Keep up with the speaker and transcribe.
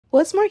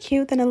What's more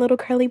cute than a little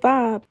curly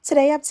bob?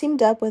 Today I've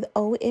teamed up with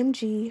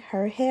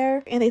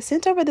OMGHerHair and they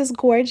sent over this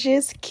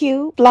gorgeous,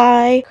 cute,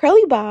 fly,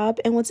 curly bob,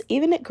 and what's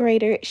even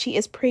greater, she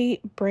is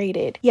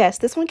pre-braided. Yes,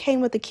 this one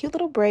came with the cute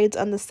little braids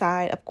on the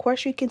side. Of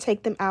course, you can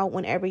take them out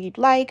whenever you'd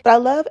like, but I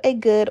love a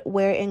good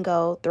wear and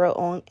go, throw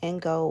on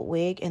and go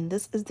wig, and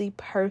this is the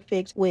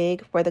perfect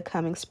wig for the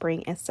coming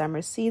spring and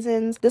summer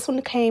seasons. This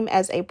one came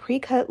as a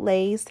pre-cut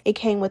lace. It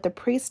came with a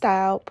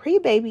pre-style,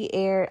 pre-baby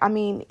air. I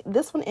mean,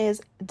 this one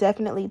is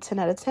definitely 10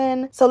 out of 10.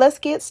 So let's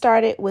get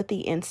started with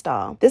the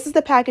install. This is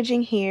the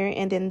packaging here,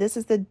 and then this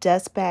is the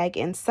dust bag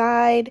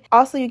inside.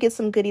 Also, you get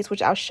some goodies,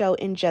 which I'll show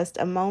in just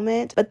a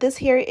moment. But this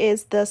here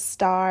is the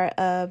star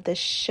of the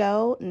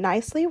show,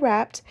 nicely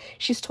wrapped.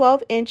 She's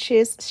 12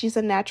 inches. She's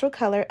a natural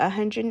color,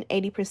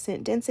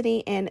 180%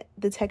 density, and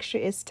the texture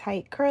is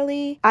tight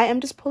curly. I am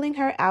just pulling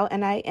her out,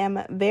 and I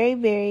am very,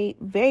 very,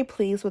 very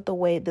pleased with the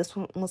way this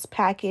one was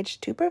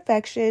packaged to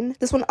perfection.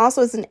 This one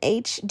also is an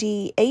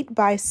HD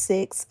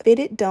 8x6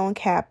 fitted dome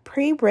cap,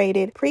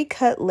 pre-braided,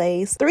 pre-cut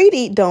lace,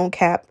 3D dome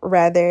cap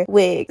rather,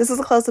 wig. This is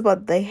a close-up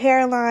of the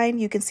hairline.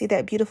 You can see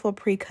that beautiful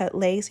pre-cut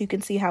lace. You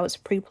can see how it's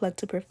pre-plucked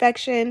to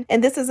perfection.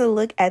 And this is a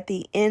look at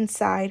the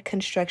inside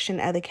construction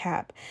of the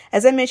cap.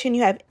 As I mentioned,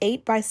 you have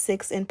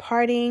 8x6 in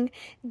parting.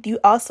 You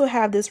also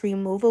have this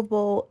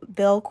removable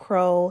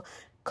Velcro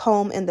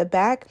comb in the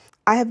back.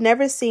 I have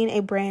never seen a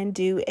brand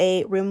do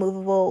a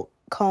removable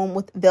comb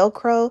with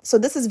Velcro, so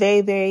this is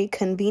very, very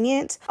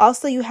convenient.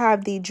 Also, you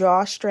have the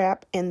draw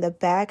strap in the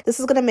back.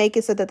 This is going to make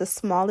it so that the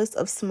smallest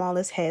of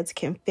smallest heads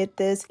can fit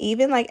this.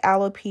 Even like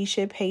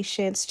alopecia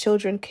patients,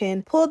 children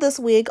can pull this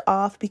wig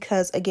off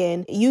because,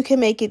 again, you can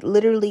make it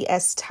literally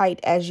as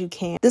tight as you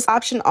can. This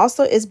option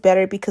also is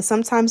better because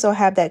sometimes they'll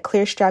have that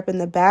clear strap in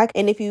the back,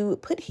 and if you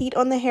put heat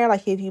on the hair,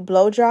 like if you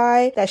blow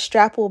dry, that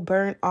strap will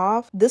burn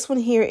off. This one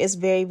here is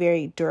very,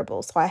 very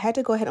durable, so I had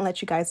to go ahead and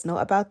let you guys know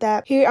about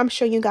that. Here I'm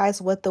showing you guys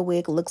what the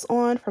wig looks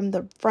on from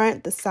the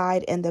front, the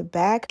side, and the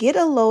back. Get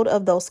a load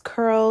of those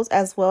curls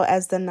as well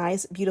as the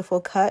nice,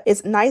 beautiful cut.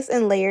 It's nice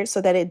and layered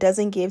so that it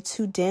doesn't give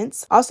too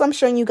dense. Also, I'm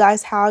showing you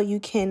guys how you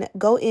can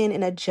go in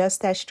and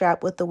adjust that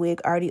strap with the wig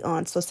already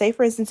on. So say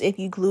for instance, if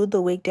you glued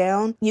the wig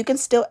down, you can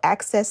still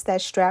access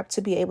that strap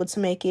to be able to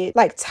make it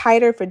like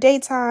tighter for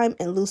daytime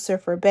and looser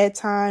for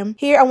bedtime.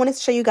 Here, I wanted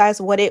to show you guys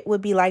what it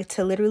would be like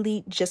to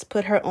literally just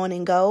put her on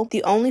and go.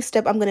 The only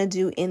step I'm going to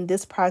do in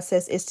this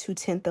process is to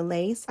tint the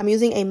lace. I'm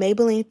using a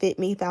Maybelline Fit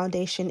Me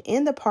foundation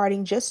in the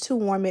parting just to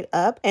warm it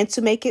up and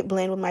to make it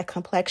blend with my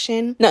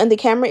complexion. Now in the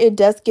camera it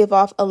does give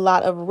off a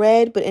lot of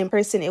red, but in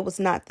person it was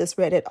not this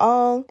red at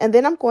all. And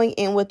then I'm going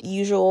in with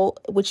usual,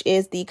 which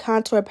is the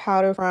contour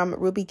powder from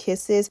Ruby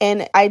Kisses,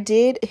 and I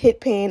did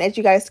hit pan, as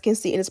you guys can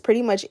see, and it's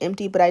pretty much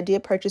empty, but I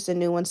did purchase a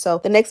new one, so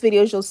the next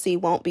videos you'll see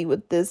won't be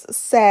with this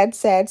sad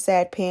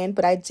pan,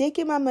 but I did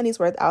get my money's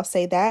worth, I'll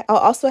say that. I'll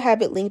also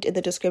have it linked in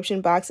the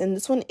description box, and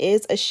this one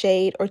is a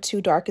shade or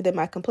two darker than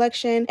my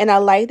complexion, and I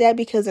like that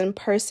because in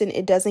person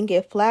it doesn't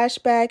get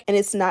flashback and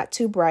it's not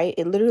too bright.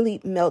 It literally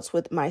melts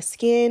with my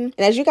skin.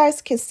 And as you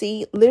guys can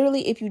see,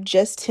 literally if you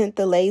just tint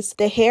the lace,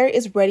 the hair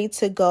is ready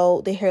to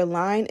go. The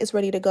hairline is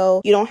ready to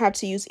go. You don't have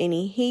to use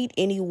any heat,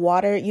 any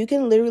water. You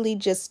can literally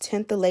just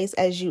tint the lace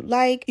as you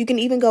like. You can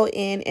even go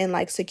in and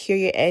like secure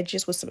your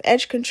edges with some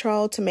edge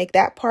control to make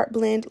that part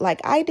blend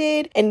like I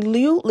did, and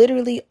you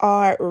literally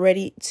are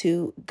ready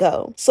to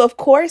go. So of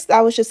course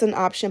that was just an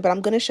option, but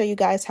I'm going to show you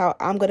guys how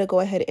I'm going to go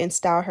ahead and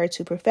style her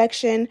to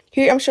perfection.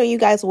 Here I'm showing you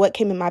guys what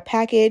came in my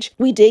package.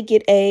 We did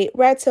get a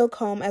rat tail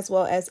comb as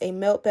well as a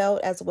melt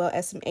belt as well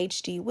as some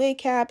HD wig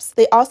caps.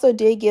 They also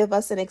did give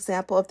us an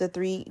example of the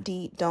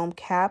 3D dome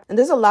cap, and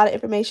there's a lot of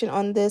information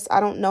on this. I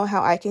don't know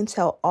how I can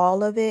tell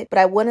all of it, but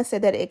I want to say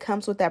that it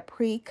comes with that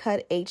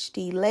pre-cut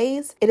HD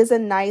lace. It is a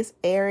nice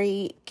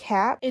airy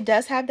cap. It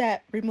does have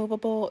that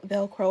removable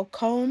Velcro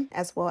comb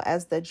as well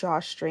as the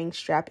drawstring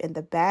strap in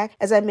the back.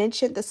 As I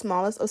mentioned, the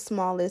smallest of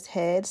smallest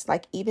heads,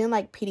 like even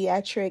like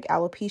pediatric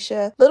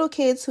alopecia, little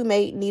kids who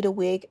may need a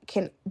wig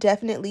can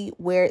definitely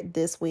wear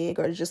this wig,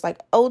 or just like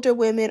older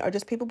women or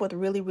just people with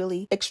really,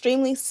 really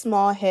extremely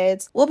small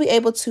heads will be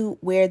able to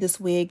wear this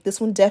wig. This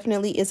one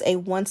definitely is a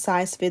one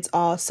size fits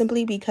all,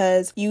 simply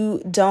because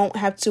you don't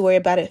have to worry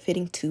about it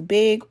fitting too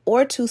big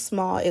or too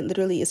small. It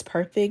literally is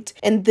perfect.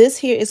 And this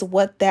here is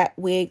what that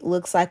wig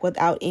looks like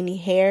without any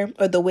hair,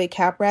 or the wig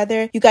cap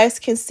rather. You guys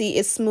can see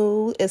it's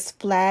smooth, it's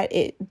flat,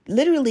 it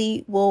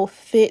literally will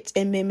fit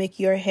and mimic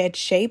your head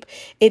shape.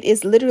 It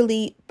is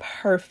literally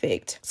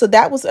perfect. So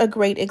that was a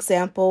great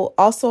example.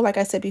 Also, like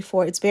I said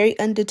before, it's very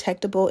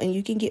undetectable, and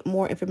you can get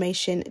more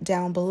information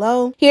down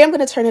below. Here I'm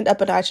going to turn it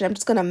up a notch, and I'm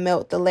just going to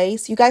melt the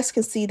lace. You guys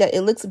can see that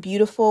it looks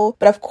beautiful,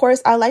 but of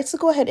course I like to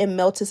go ahead and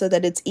melt it so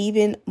that it's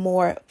even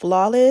more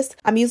flawless.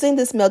 I'm using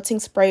this melting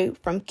spray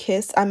from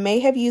Kiss. I may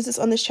have used this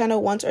on this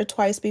channel once or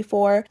twice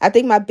before. I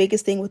think my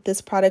biggest thing with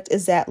this product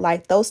is that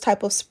like those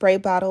type of spray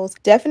bottles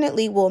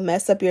definitely will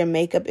mess up your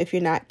makeup if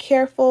you're not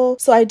careful.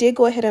 So I did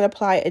go ahead and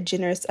apply a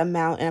generous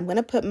amount, and I'm going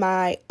to put put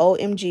my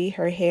OMG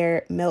Her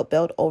Hair Melt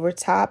Belt over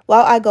top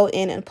while I go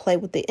in and play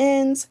with the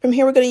ends. From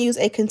here, we're going to use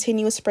a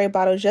continuous spray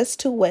bottle just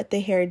to wet the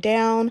hair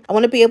down. I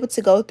want to be able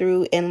to go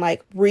through and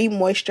like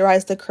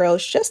re-moisturize the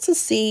curls just to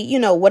see, you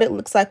know, what it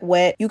looks like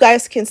wet. You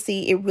guys can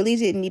see it really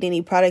didn't need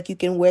any product. You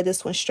can wear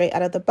this one straight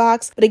out of the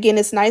box. But again,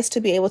 it's nice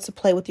to be able to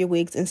play with your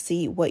wigs and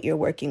see what you're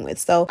working with.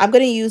 So I'm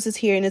going to use this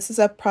here, and this is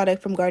a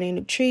product from Garnier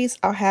Nutrice.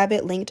 I'll have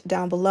it linked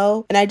down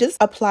below. And I just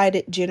applied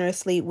it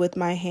generously with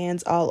my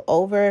hands all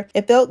over.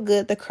 It felt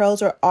good. The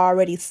curls are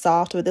already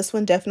soft, but this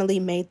one definitely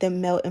made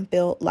them melt and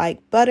feel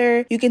like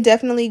butter. You can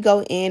definitely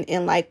go in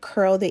and like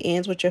curl the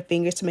ends with your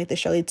fingers to make the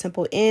Shirley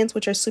Temple ends,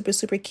 which are super,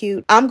 super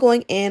cute. I'm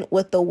going in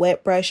with the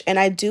wet brush, and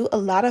I do a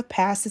lot of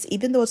passes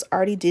even though it's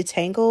already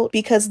detangled,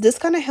 because this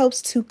kind of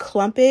helps to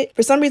clump it.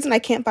 For some reason, I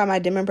can't find my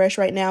diamond brush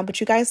right now, but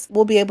you guys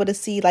will be able to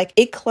see like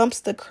it clumps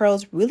the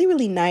curls really,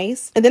 really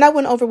nice. And then I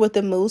went over with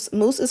the mousse.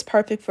 Mousse is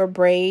perfect for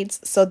braids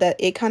so that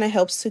it kind of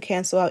helps to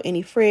cancel out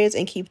any frizz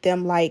and keep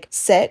them like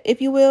set,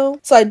 if you will.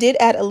 So I did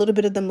add a little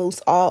bit of the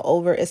mousse all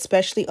over,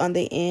 especially on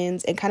the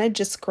ends, and kind of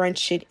just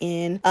scrunch it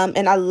in.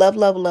 And I love,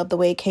 love, love the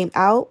way it came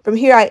out. From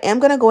here, I am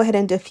going to go ahead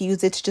and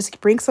diffuse it to just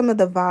bring some of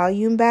the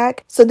volume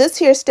back. So this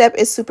here step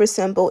is super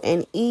simple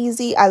and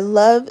easy. I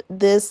love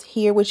this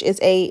here, which is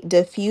a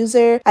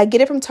diffuser. I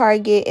get it from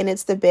Target, and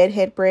it's the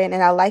Bedeck brand,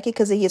 and I like it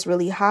because it gets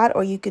really hot,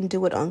 or you can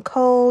do it on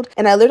cold.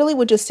 And I literally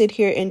would just sit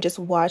here and just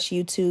watch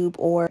YouTube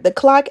or the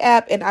clock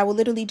app, and I will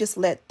literally just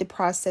let the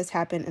process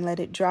happen and let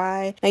it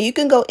dry. Now you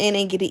can go in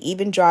and get it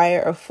even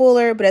drier or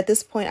fuller, but at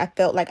this point I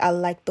felt like I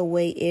liked the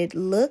way it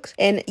looked.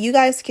 And you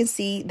guys can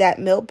see that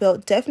melt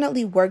belt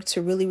definitely worked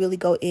to really, really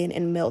go in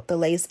and melt the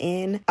lace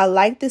in. I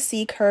like the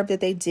C curve that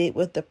they did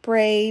with the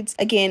braids.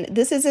 Again,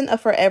 this isn't a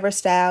forever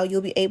style.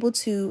 You'll be able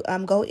to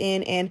go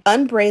in and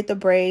unbraid the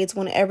braids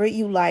whenever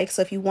you like.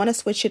 So if you want to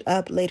switch it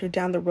up later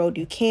down the road,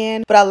 you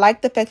can. But I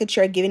like the fact that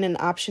you're given an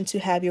option to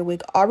have your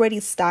wig already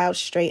styled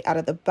straight out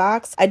of the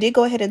box. I did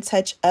go ahead and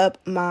touch up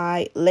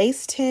my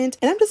lace tint,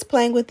 and I'm just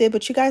playing with it,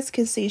 but you guys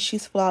can see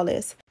she's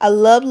flawless. I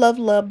love, love,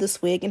 love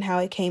this wig and how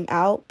it came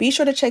out. Be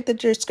sure to check the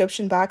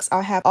description box.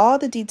 I'll have all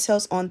the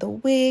details on the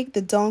wig,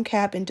 the dome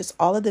cap, and just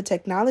all of the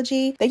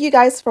technology. Thank you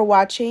guys for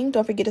watching.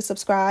 Don't forget to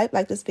subscribe,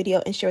 like this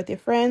video, and share with your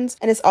friends.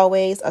 And as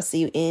always, I'll see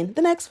you in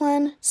the next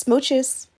one. Smooches.